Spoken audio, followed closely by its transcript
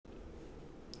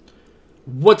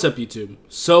What's up, YouTube?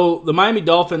 So, the Miami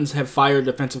Dolphins have fired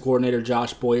defensive coordinator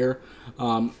Josh Boyer.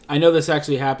 I know this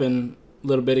actually happened a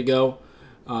little bit ago,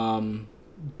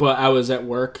 but I was at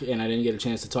work and I didn't get a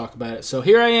chance to talk about it. So,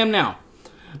 here I am now.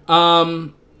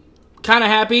 Kind of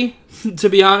happy, to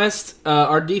be honest.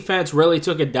 Our defense really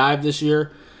took a dive this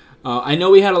year. I know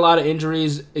we had a lot of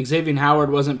injuries. Xavier Howard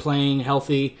wasn't playing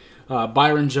healthy.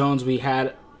 Byron Jones we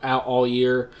had out all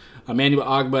year. Emmanuel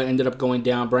Ogbah ended up going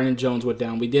down. Brandon Jones went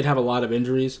down. We did have a lot of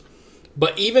injuries.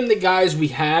 But even the guys we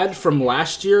had from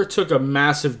last year took a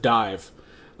massive dive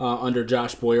under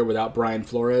Josh Boyer without Brian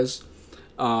Flores.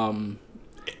 And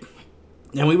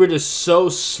we were just so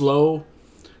slow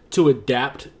to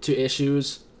adapt to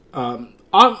issues on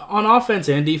offense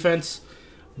and defense.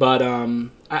 But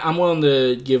I'm willing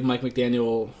to give Mike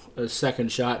McDaniel a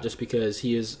second shot just because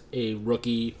he is a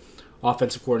rookie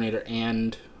offensive coordinator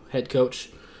and head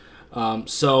coach.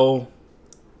 So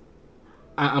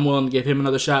I'm willing to give him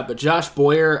another shot. But Josh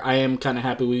Boyer, I am kind of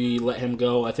happy we let him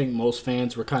go. I think most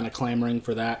fans were kind of clamoring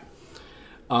for that.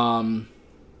 Our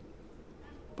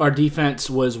defense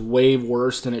was way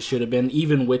worse than it should have been,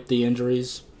 even with the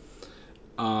injuries.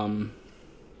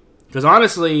 Because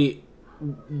honestly,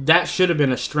 that should have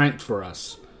been a strength for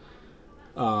us.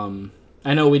 I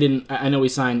know we didn't. I know we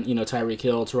signed, Tyreek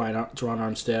Hill, Teron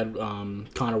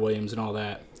Armstead, Connor Williams, and all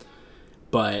that.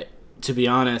 But to be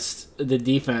honest, the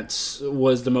defense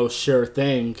was the most sure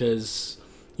thing because,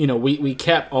 we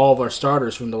kept all of our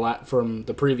starters from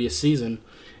the previous season,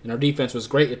 and our defense was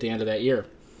great at the end of that year.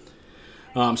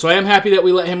 So I am happy that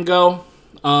we let him go.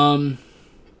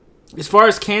 As far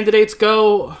as candidates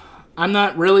go, I'm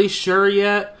not really sure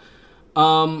yet.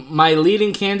 My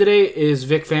leading candidate is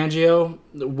Vic Fangio,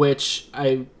 which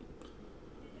I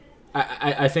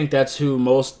think that's who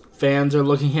most fans are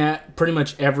looking at. Pretty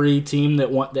much every team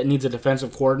that needs a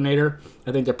defensive coordinator,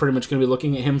 I think they're pretty much going to be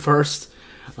looking at him first.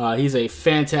 He's a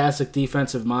fantastic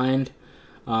defensive mind.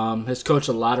 Has coached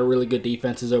a lot of really good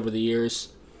defenses over the years.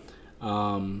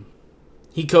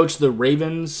 He coached the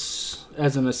Ravens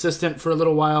as an assistant for a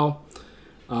little while,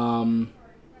 and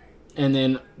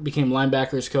then became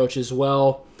linebackers coach as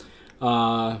well.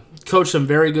 Coached some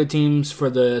very good teams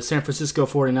for the San Francisco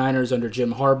 49ers under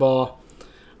Jim Harbaugh.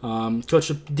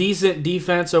 Coached a decent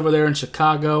defense over there in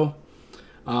Chicago.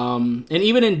 And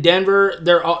even in Denver,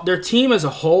 their team as a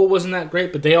whole wasn't that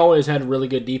great, but they always had really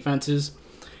good defenses.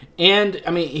 And,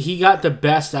 he got the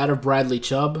best out of Bradley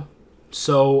Chubb.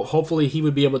 So hopefully he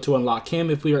would be able to unlock him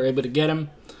if we were able to get him.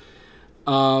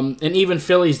 And even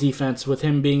Philly's defense, with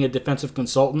him being a defensive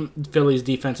consultant, Philly's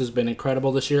defense has been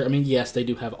incredible this year. Yes, they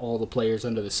do have all the players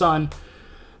under the sun.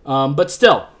 But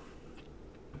still.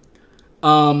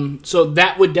 So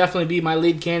that would definitely be my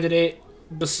lead candidate.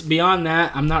 But beyond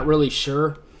that, I'm not really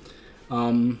sure.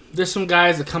 There's some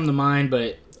guys that come to mind,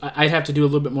 but I'd have to do a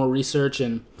little bit more research.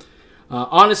 And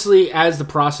honestly, as the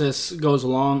process goes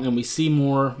along and we see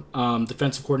more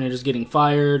defensive coordinators getting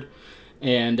fired,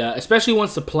 and especially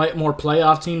once more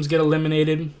playoff teams get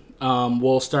eliminated,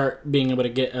 we'll start being able to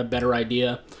get a better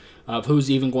idea of who's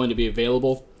even going to be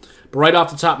available. But right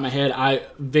off the top of my head,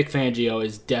 Vic Fangio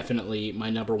is definitely my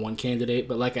number one candidate.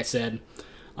 But like I said,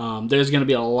 there's going to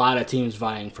be a lot of teams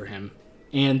vying for him.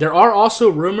 And there are also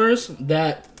rumors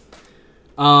that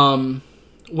when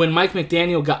Mike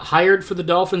McDaniel got hired for the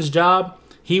Dolphins job,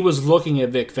 he was looking at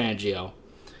Vic Fangio,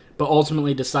 but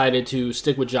ultimately decided to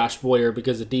stick with Josh Boyer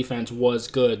because the defense was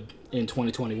good in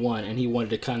 2021, and he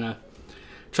wanted to kind of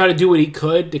try to do what he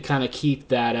could to kind of keep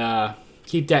that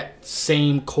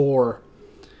same core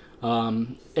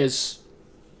as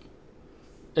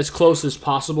close as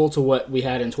possible to what we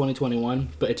had in 2021,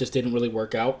 but it just didn't really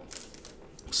work out.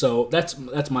 So that's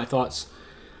my thoughts.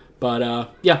 But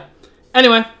yeah.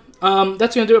 Anyway,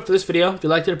 that's going to do it for this video. If you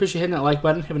liked it, I appreciate hitting that like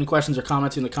button. If you have any questions or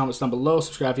comments in the comments down below,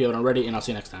 subscribe if you haven't already, and I'll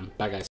see you next time. Bye, guys.